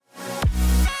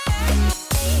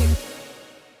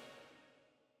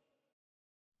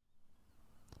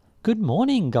Good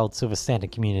morning, Gold Silver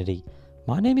Standard community.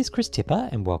 My name is Chris Tipper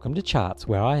and welcome to Charts,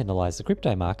 where I analyse the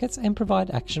crypto markets and provide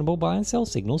actionable buy and sell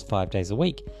signals 5 days a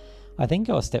week. I then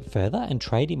go a step further and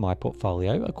trade in my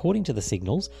portfolio according to the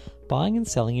signals, buying and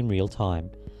selling in real time.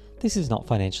 This is not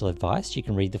financial advice. You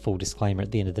can read the full disclaimer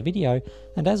at the end of the video,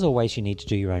 and as always you need to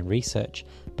do your own research,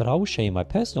 but I will show you my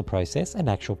personal process and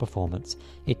actual performance.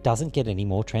 It doesn't get any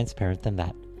more transparent than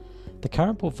that. The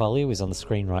current portfolio is on the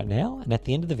screen right now, and at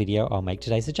the end of the video I'll make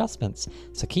today's adjustments,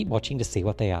 so keep watching to see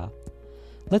what they are.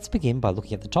 Let's begin by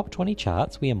looking at the top 20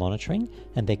 charts we are monitoring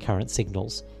and their current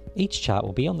signals. Each chart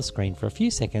will be on the screen for a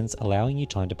few seconds, allowing you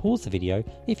time to pause the video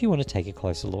if you want to take a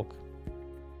closer look.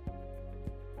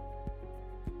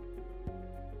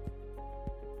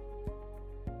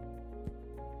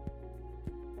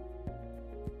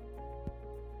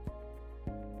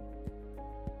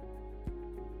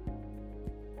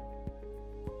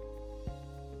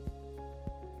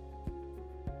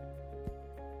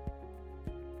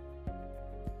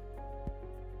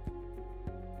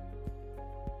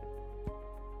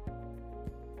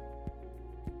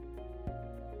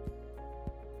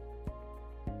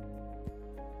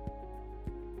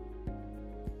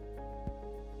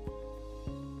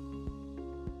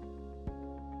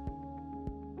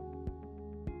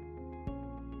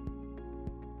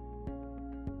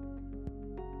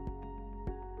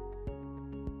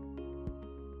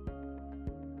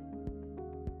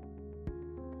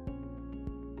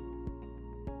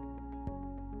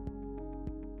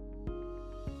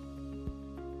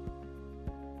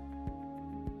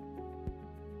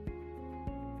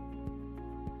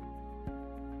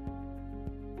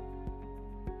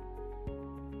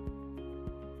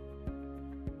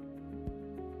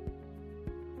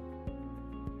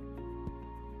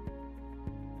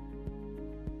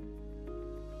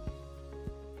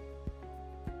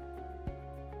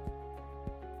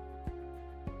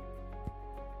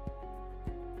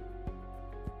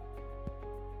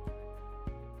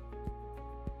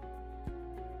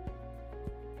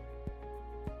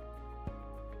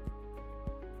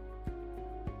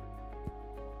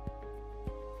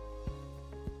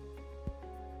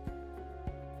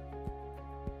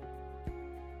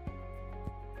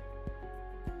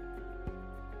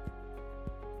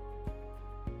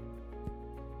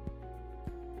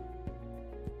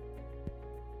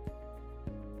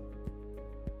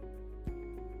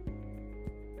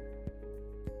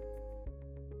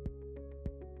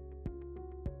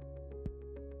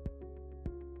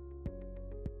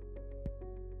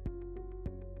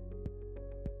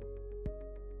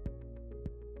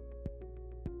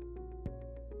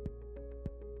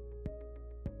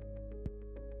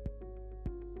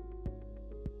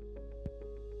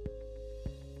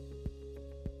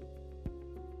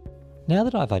 Now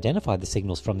that I've identified the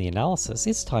signals from the analysis,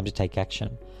 it's time to take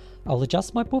action. I'll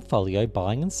adjust my portfolio,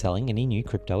 buying and selling any new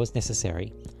crypto as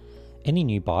necessary. Any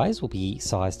new buys will be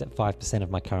sized at 5% of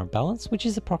my current balance, which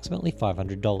is approximately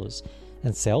 $500,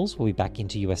 and sells will be back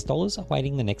into US dollars,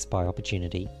 awaiting the next buy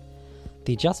opportunity.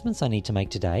 The adjustments I need to make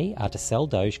today are to sell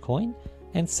Dogecoin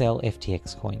and sell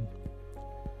FTX coin.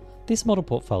 This model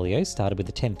portfolio started with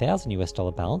a $10,000 US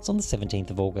dollar balance on the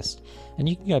 17th of August, and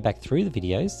you can go back through the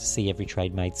videos to see every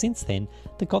trade made since then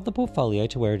that got the portfolio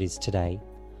to where it is today.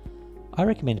 I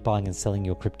recommend buying and selling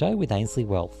your crypto with Ainsley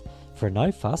Wealth for a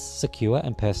no-fuss, secure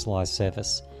and personalised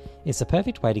service. It's a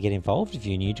perfect way to get involved if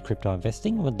you're new to crypto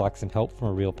investing and would like some help from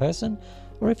a real person,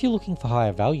 or if you're looking for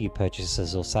higher value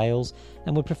purchases or sales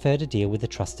and would prefer to deal with a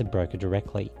trusted broker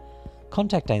directly.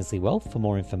 Contact Ainsley Wealth for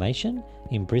more information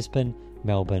in Brisbane,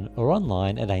 Melbourne or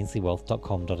online at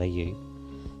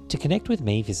ainsleywealth.com.au. To connect with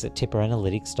me, visit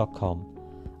tipperanalytics.com.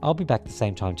 I'll be back the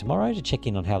same time tomorrow to check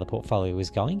in on how the portfolio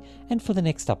is going and for the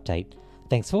next update.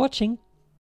 Thanks for watching.